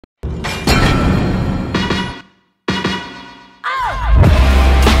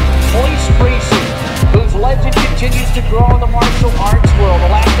continues to grow in the martial arts world. The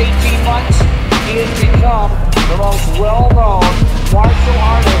last 18 months, he has become the most well-known martial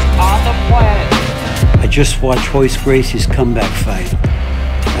artist on the planet. I just watched Royce Gracie's comeback fight.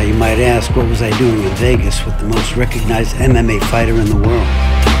 Now you might ask, what was I doing in Vegas with the most recognized MMA fighter in the world?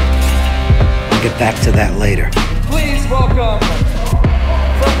 I'll get back to that later. Please welcome,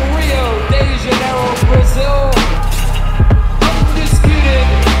 from Rio de Janeiro, Brazil, undisputed,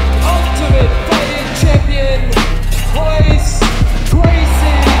 ultimate fighting champion, Royce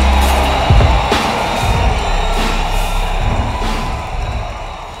Gracie.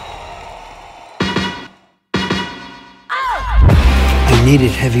 I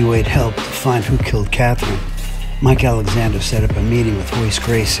needed heavyweight help to find who killed Catherine. Mike Alexander set up a meeting with Royce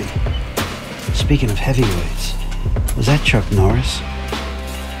Gracie. Speaking of heavyweights, was that Chuck Norris?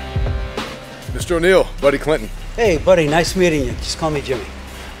 Mr. O'Neill, Buddy Clinton. Hey, buddy, nice meeting you. Just call me Jimmy.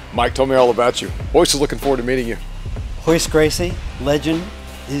 Mike told me all about you. Royce is looking forward to meeting you. Royce Gracie, legend.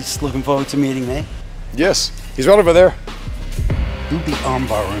 He's looking forward to meeting me. Yes, he's right over there. You be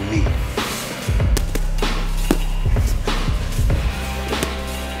armbarring me.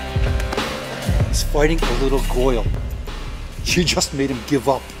 He's fighting a little Goyle. You just made him give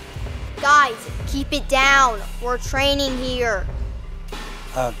up. Guys, keep it down. We're training here.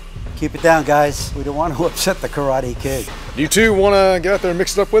 Keep it down, guys. We don't want to upset the Karate Kid. You two want to get out there and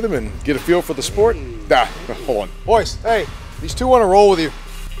mix it up with him and get a feel for the sport? Nah, hold on. Royce, hey, these two want to roll with you.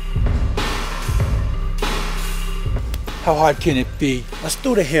 How hard can it be? Let's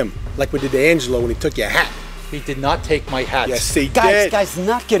do to him, like we did to Angelo when he took your hat. He did not take my hat. Yes, he Guys, did. guys,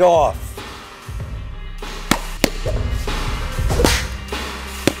 knock it off.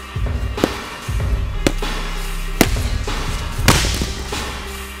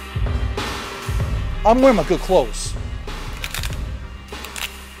 I'm wearing my good clothes.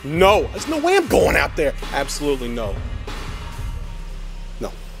 No, there's no way I'm going out there. Absolutely no.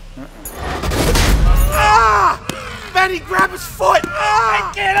 No. Ah! Benny, grab his foot!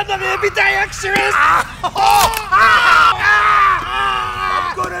 Ah! I can't, I'm not ambidextrous! Ah! Oh! Ah!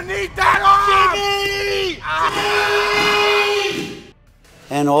 I'm gonna need that arm! Jimmy!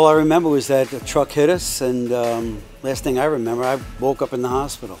 And all I remember was that a truck hit us, and last thing I remember, I woke up in the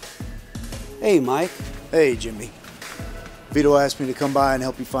hospital. Hey, Mike. Hey, Jimmy. Vito asked me to come by and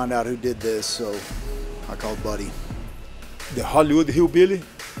help you find out who did this, so I called Buddy. The Hollywood hillbilly?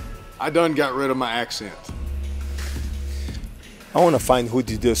 I done got rid of my accent. I want to find who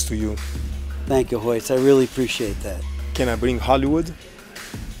did this to you. Thank you, Royce. I really appreciate that. Can I bring Hollywood?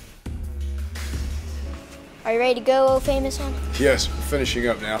 Are you ready to go, old famous one? Yes, we're finishing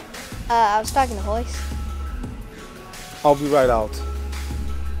up now. I was talking to Royce. I'll be right out.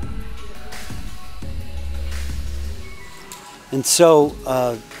 And so,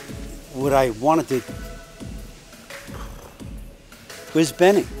 what I wanted to... Where's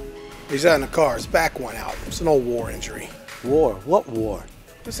Benny? He's out in the car. His back went out. It's an old war injury. War? What war?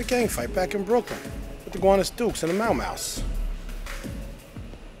 It's a gang fight back in Brooklyn with the Guanas Dukes and the Mau Maus.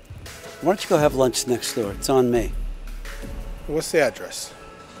 Why don't you go have lunch next door? It's on me. What's the address?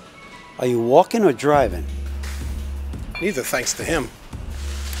 Are you walking or driving? Neither, thanks to him.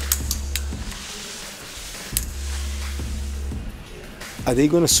 Are they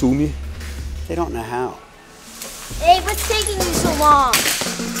gonna sue me? They don't know how. Hey, what's taking you so long?